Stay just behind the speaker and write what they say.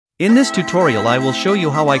In this tutorial I will show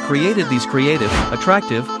you how I created these creative,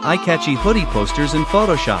 attractive, eye-catchy hoodie posters in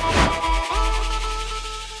Photoshop.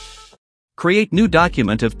 Create new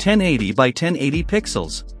document of 1080 by 1080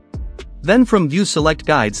 pixels. Then from View select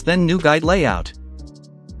Guides, then New Guide Layout.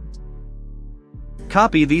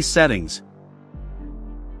 Copy these settings.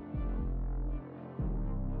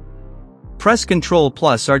 Press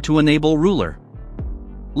Ctrl+R to enable ruler.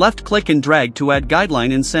 Left click and drag to add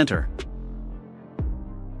guideline in center.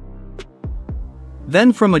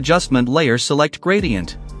 Then from adjustment layer select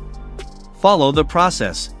gradient. Follow the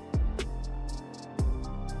process.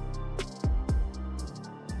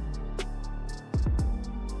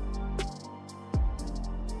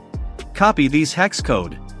 Copy these hex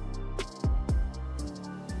code.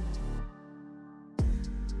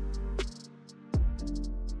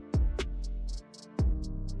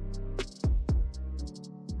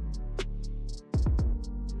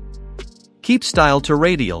 Keep style to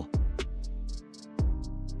radial.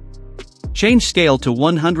 Change scale to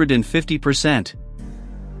 150%.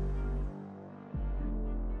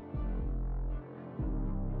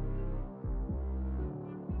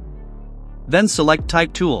 Then select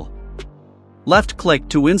Type tool. Left click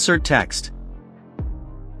to insert text.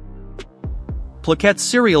 Plaquette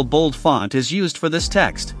Serial Bold font is used for this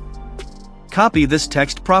text. Copy this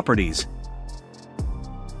text properties.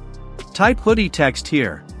 Type hoodie text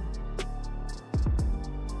here.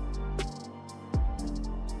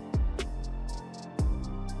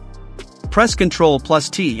 Press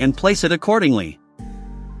Ctrl+T and place it accordingly.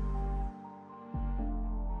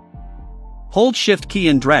 Hold Shift key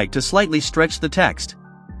and drag to slightly stretch the text.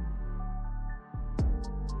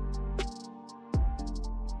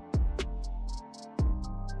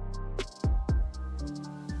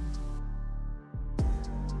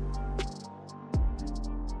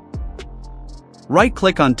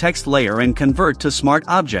 Right-click on text layer and convert to Smart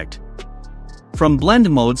Object. From Blend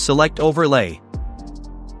mode select Overlay.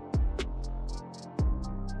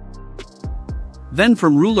 Then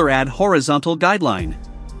from ruler add horizontal guideline.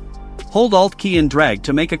 Hold Alt key and drag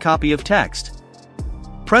to make a copy of text.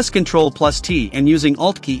 Press Ctrl+T and using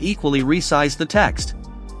Alt key equally resize the text.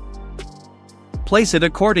 Place it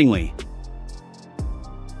accordingly.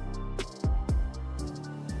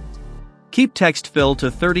 Keep text fill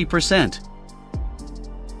to 30%.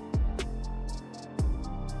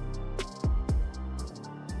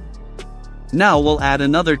 Now we'll add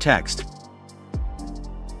another text.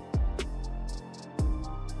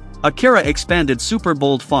 Akira Expanded Super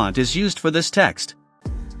Bold font is used for this text.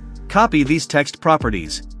 Copy these text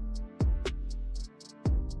properties.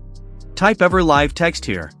 Type Ever Live text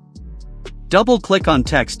here. Double-click on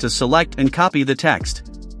text to select and copy the text.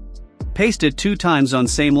 Paste it 2 times on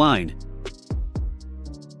same line.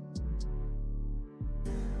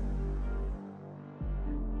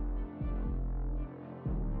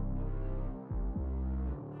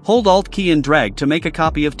 Hold Alt key and drag to make a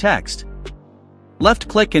copy of text. Left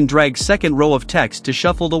click and drag second row of text to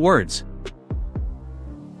shuffle the words.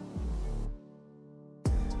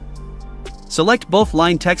 Select both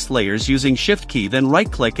line text layers using Shift key, then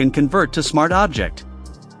right click and convert to Smart Object.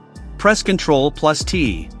 Press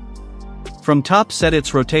Ctrl+T. From top set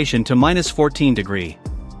its rotation to -14 degree.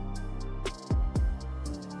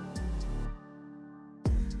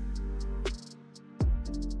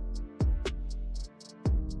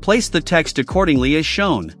 Place the text accordingly as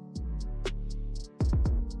shown.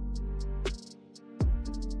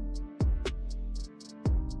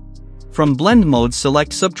 From Blend mode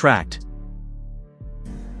select Subtract.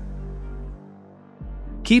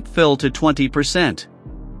 Keep fill to 20%.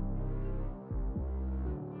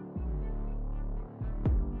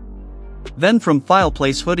 Then from File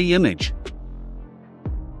place hoodie image.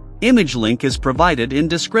 Image link is provided in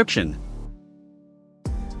description.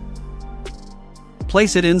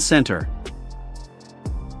 Place it in center.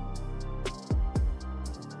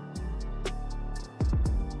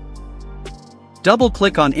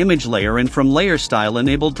 Double-click on image layer and from layer style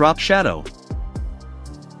enable drop shadow.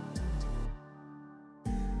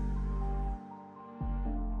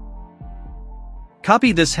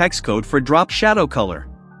 Copy this hex code for drop shadow color.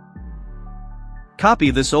 Copy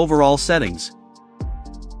this overall settings.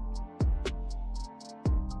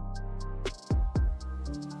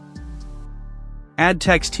 Add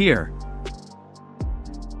text here.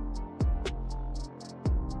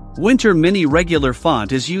 Winter Mini regular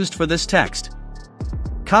font is used for this text.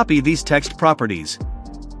 Copy these text properties.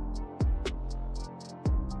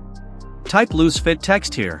 Type loose fit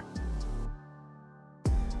text here.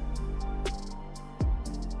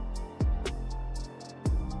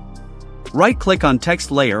 Right-click on text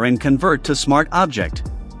layer and convert to Smart Object.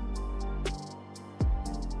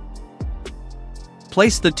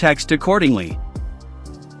 Place the text accordingly.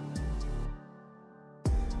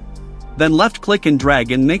 Then left-click and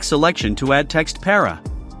drag and make selection to add text para.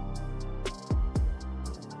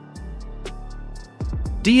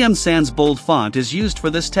 DM Sans bold font is used for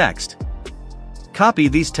this text. Copy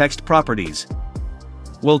these text properties.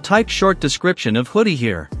 We'll type short description of hoodie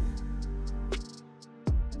here.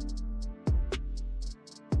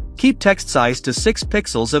 Keep text size to 6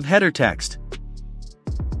 pixels of header text.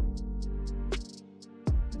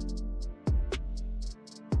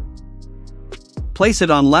 Place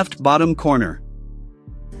it on left bottom corner.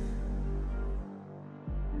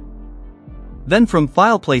 Then from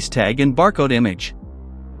file place tag and barcode image.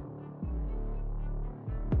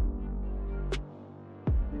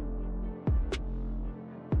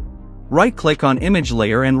 Right-click on image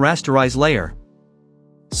layer and rasterize layer.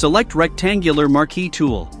 Select rectangular marquee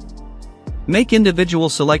tool. Make individual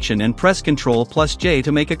selection and press Ctrl+J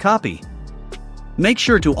to make a copy. Make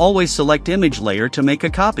sure to always select image layer to make a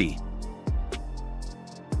copy.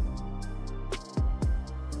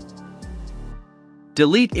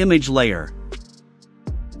 Delete image layer.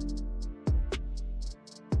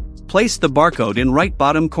 Place the barcode in right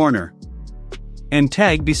bottom corner. And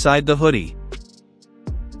tag beside the hoodie.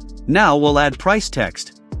 Now we'll add price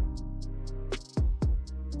text.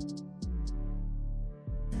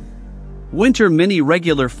 Winter Mini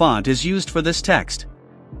regular font is used for this text.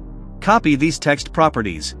 Copy these text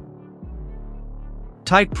properties.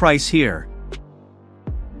 Type price here.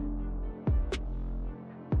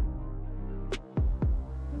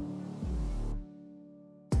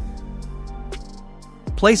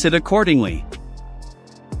 Place it accordingly.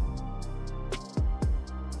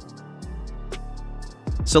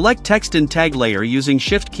 Select text and tag layer using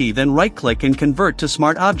Shift key, then right-click and convert to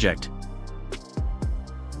Smart Object.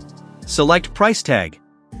 Select price tag.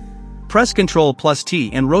 Press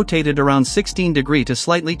Ctrl+T and rotate it around 16 degrees to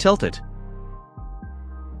slightly tilt it.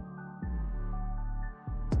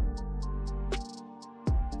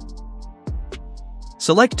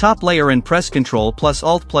 Select top layer and press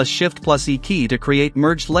Ctrl+Alt+Shift+E key to create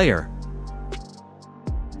merged layer.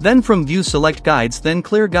 Then from View select Guides, then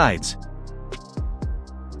Clear Guides.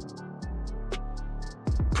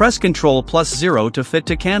 Press Ctrl+0 to fit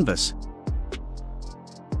to canvas.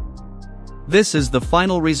 This is the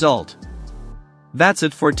final result. That's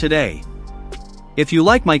it for today. If you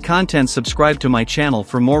like my content, subscribe to my channel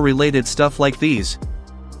for more related stuff like these.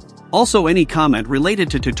 Also, any comment related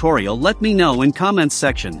to tutorial, let me know in comments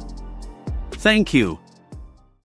section. Thank you.